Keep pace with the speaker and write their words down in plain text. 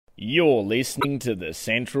You're listening to the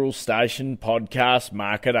Central Station Podcast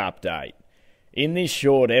Market Update. In this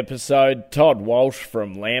short episode, Todd Walsh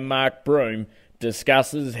from Landmark Broome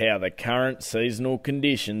discusses how the current seasonal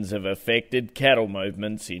conditions have affected cattle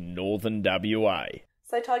movements in northern WA.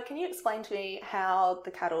 So Todd, can you explain to me how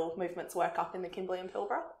the cattle movements work up in the Kimberley and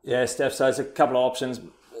Pilbara? Yeah, Steph, so there's a couple of options.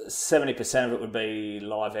 70% of it would be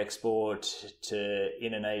live export to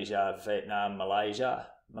Indonesia, Vietnam, Malaysia.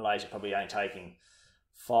 Malaysia probably ain't taking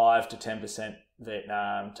 5 to 10%,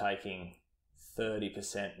 Vietnam taking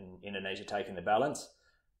 30%, and Indonesia taking the balance.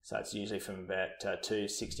 So it's usually from about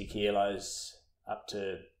 260 kilos up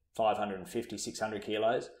to 550, 600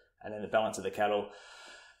 kilos. And then the balance of the cattle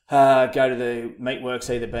go to the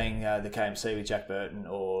meatworks, either being the KMC with Jack Burton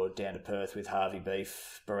or down to Perth with Harvey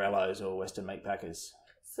Beef, Borello's or Western Meat Packers.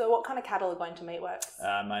 So what kind of cattle are going to meatworks?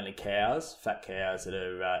 Mainly cows, fat cows that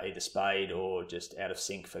are either spayed or just out of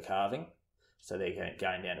sync for calving. So they're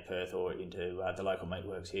going down to Perth or into the local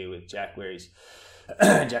meatworks here with Jack, where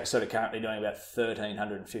Jack's sort of currently doing about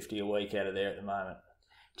 1,350 a week out of there at the moment.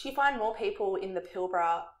 Do you find more people in the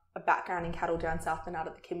Pilbara a background in cattle down south than out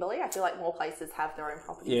of the Kimberley? I feel like more places have their own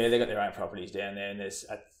properties. Yeah, they've got their own properties down there, and there's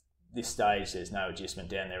at this stage there's no adjustment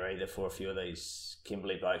down there either for a few of these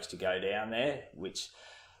Kimberley blokes to go down there, which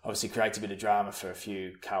obviously creates a bit of drama for a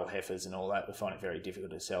few cull heifers and all that. We find it very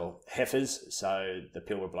difficult to sell heifers, so the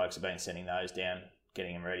Pilbara blokes have been sending those down,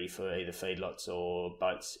 getting them ready for either feedlots or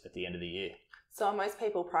boats at the end of the year. So are most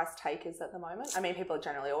people price takers at the moment? I mean, people are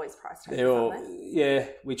generally always price takers, They're all, aren't they? yeah,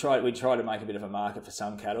 we try to make a bit of a market for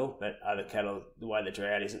some cattle, but other cattle, the way the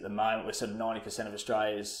drought is at the moment, we're sort of 90% of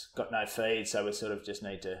Australia's got no feed, so we sort of just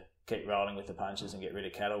need to keep rolling with the punches and get rid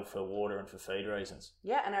of cattle for water and for feed reasons.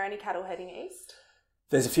 Yeah, and are any cattle heading east?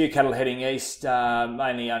 There's a few cattle heading east,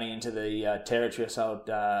 mainly only into the territory. I sold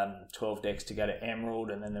 12 decks to go to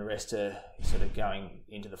Emerald, and then the rest are sort of going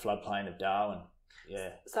into the floodplain of Darwin. Yeah.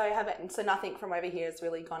 So nothing from over here has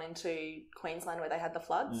really gone into Queensland where they had the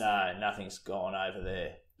floods? No, nothing's gone over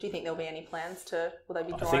there. Do you think there'll be any plans will they be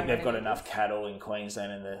drawing? I think they've got enough cattle in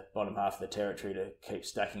Queensland in the bottom half of the territory to keep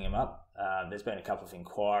stacking them up. There's been a couple of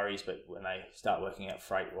inquiries, but when they start working out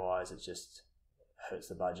freight-wise, it just hurts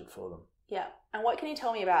the budget for them. Yeah. And what can you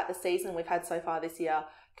tell me about the season we've had so far this year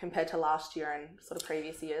compared to last year and sort of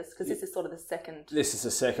previous years? Because this is sort of the second. This is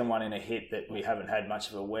the second one in a hit that we haven't had much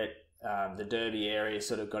of a wet. The Derby area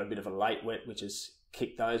sort of got a bit of a late wet, which has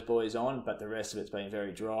kicked those boys on, but the rest of it's been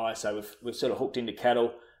very dry. So we've sort of hooked into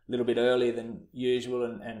cattle a little bit earlier than usual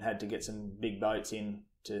and had to get some big boats in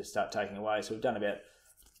to start taking away. So we've done about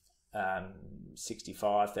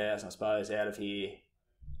 65,000, I suppose, out of here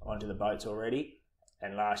onto the boats already.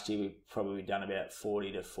 And last year we've probably done about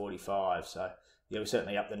 40 to 45. So yeah, we've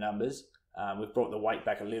certainly upped the numbers. We've brought the weight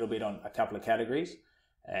back a little bit on a couple of categories,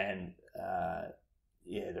 and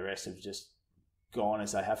the rest have just gone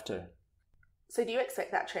as they have to. So do you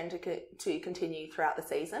expect that trend to continue throughout the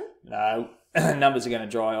season? No, numbers are going to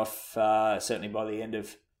dry off certainly by the end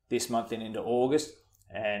of this month and into August,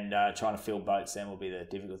 and trying to fill boats then will be the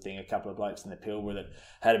difficult thing. A couple of blokes in the Pilbara that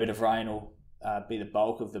had a bit of rain will be the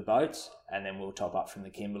bulk of the boats, and then we'll top up from the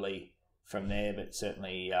Kimberley from there, but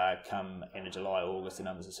certainly come end of July, August, the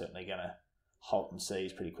numbers are certainly going to halt and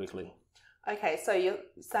seize pretty quickly. Okay, so you're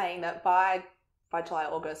saying that by July,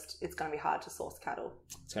 August, it's going to be hard to source cattle.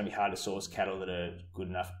 It's going to be hard to source cattle that are good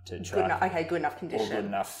enough to truck. Good enough condition. Or good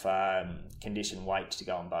enough condition, weight to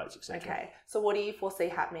go on boats, etc. Okay. So what do you foresee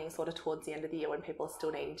happening sort of towards the end of the year when people are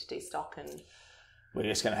still needing to destock and... We're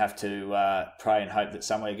just going to have to pray and hope that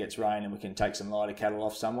somewhere gets rain and we can take some lighter cattle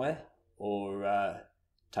off somewhere, or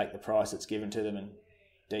take the price that's given to them and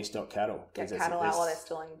destock cattle. Get cattle out while they're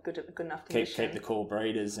still in good enough condition. Keep the core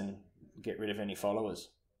breeders and get rid of any followers.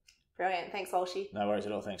 Brilliant. Thanks, Walshy. No worries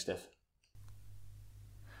at all. Thanks, Steph.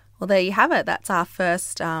 Well, there you have it. That's our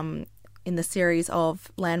first in the series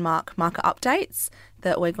of Landmark market updates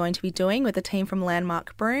that we're going to be doing with the team from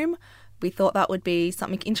Landmark Broome. We thought that would be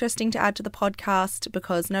something interesting to add to the podcast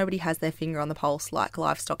because nobody has their finger on the pulse like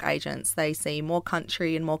livestock agents. They see more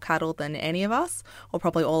country and more cattle than any of us, or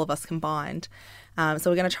probably all of us combined.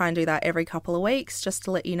 So we're going to try and do that every couple of weeks just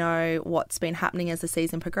to let you know what's been happening as the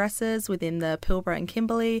season progresses within the Pilbara and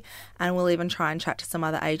Kimberley, and we'll even try and chat to some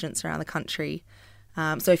other agents around the country.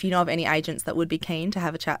 So if you know of any agents that would be keen to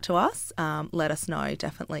have a chat to us, let us know.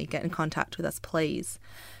 Definitely get in contact with us, please.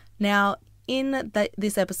 Now, in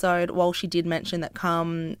this episode, Walshy did mention that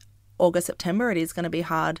come August, September, it is going to be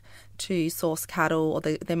hard to source cattle, or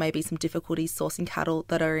there may be some difficulties sourcing cattle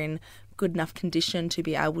that are in good enough condition to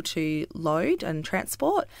be able to load and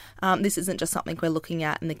transport. This isn't just something we're looking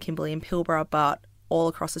at in the Kimberley and Pilbara, but all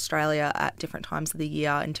across Australia at different times of the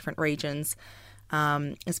year in different regions.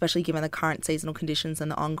 especially given the current seasonal conditions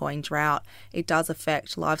and the ongoing drought. It does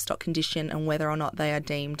affect livestock condition and whether or not they are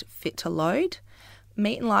deemed fit to load.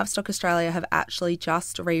 Meat and Livestock Australia have actually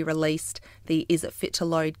just re-released the Is It Fit to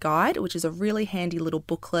Load guide, which is a really handy little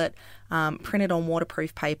booklet printed on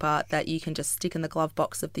waterproof paper that you can just stick in the glove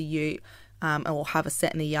box of the ute or have a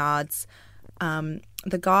set in the yards.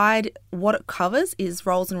 The guide, what it covers is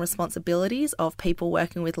roles and responsibilities of people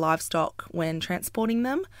working with livestock when transporting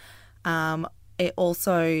them. It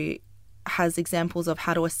also has examples of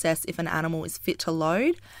how to assess if an animal is fit to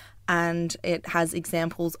load, and it has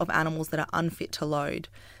examples of animals that are unfit to load.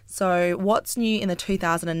 So what's new in the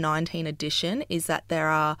 2019 edition is that there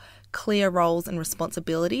are clear roles and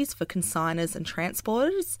responsibilities for consignors and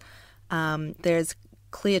transporters. There's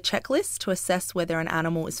clear checklists to assess whether an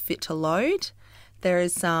animal is fit to load. There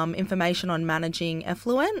is some information on managing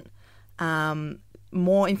effluent,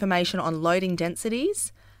 more information on loading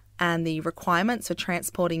densities and the requirements for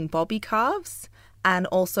transporting bobby calves, and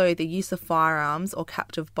also the use of firearms or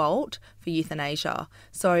captive bolt for euthanasia.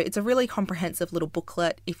 So it's a really comprehensive little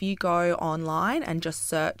booklet. If you go online and just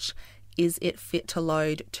search Is It Fit to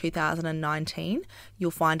Load 2019,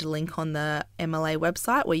 you'll find a link on the MLA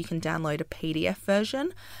website where you can download a PDF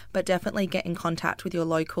version, but definitely get in contact with your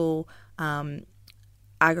local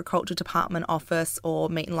Agriculture Department office or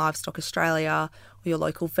Meat and Livestock Australia or your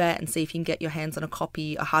local vet and see if you can get your hands on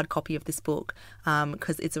a hard copy of this book,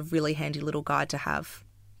 because it's a really handy little guide to have.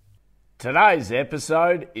 Today's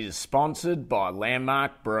episode is sponsored by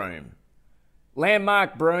Landmark Broome.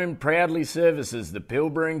 Landmark Broome proudly services the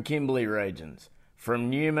Pilbara and Kimberley regions,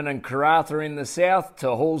 from Newman and Karratha in the south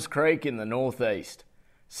to Halls Creek in the northeast.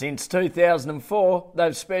 Since 2004,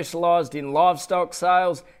 they've specialised in livestock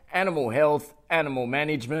sales, animal health, animal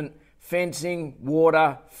management, fencing,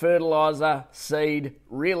 water, fertiliser, seed,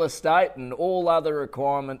 real estate and all other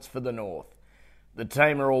requirements for the north. The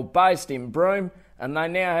team are all based in Broome and they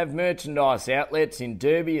now have merchandise outlets in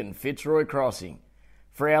Derby and Fitzroy Crossing.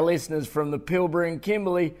 For our listeners from the Pilbara and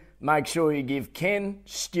Kimberley, make sure you give Ken,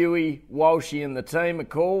 Stewie, Walshy and the team a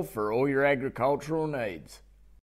call for all your agricultural needs.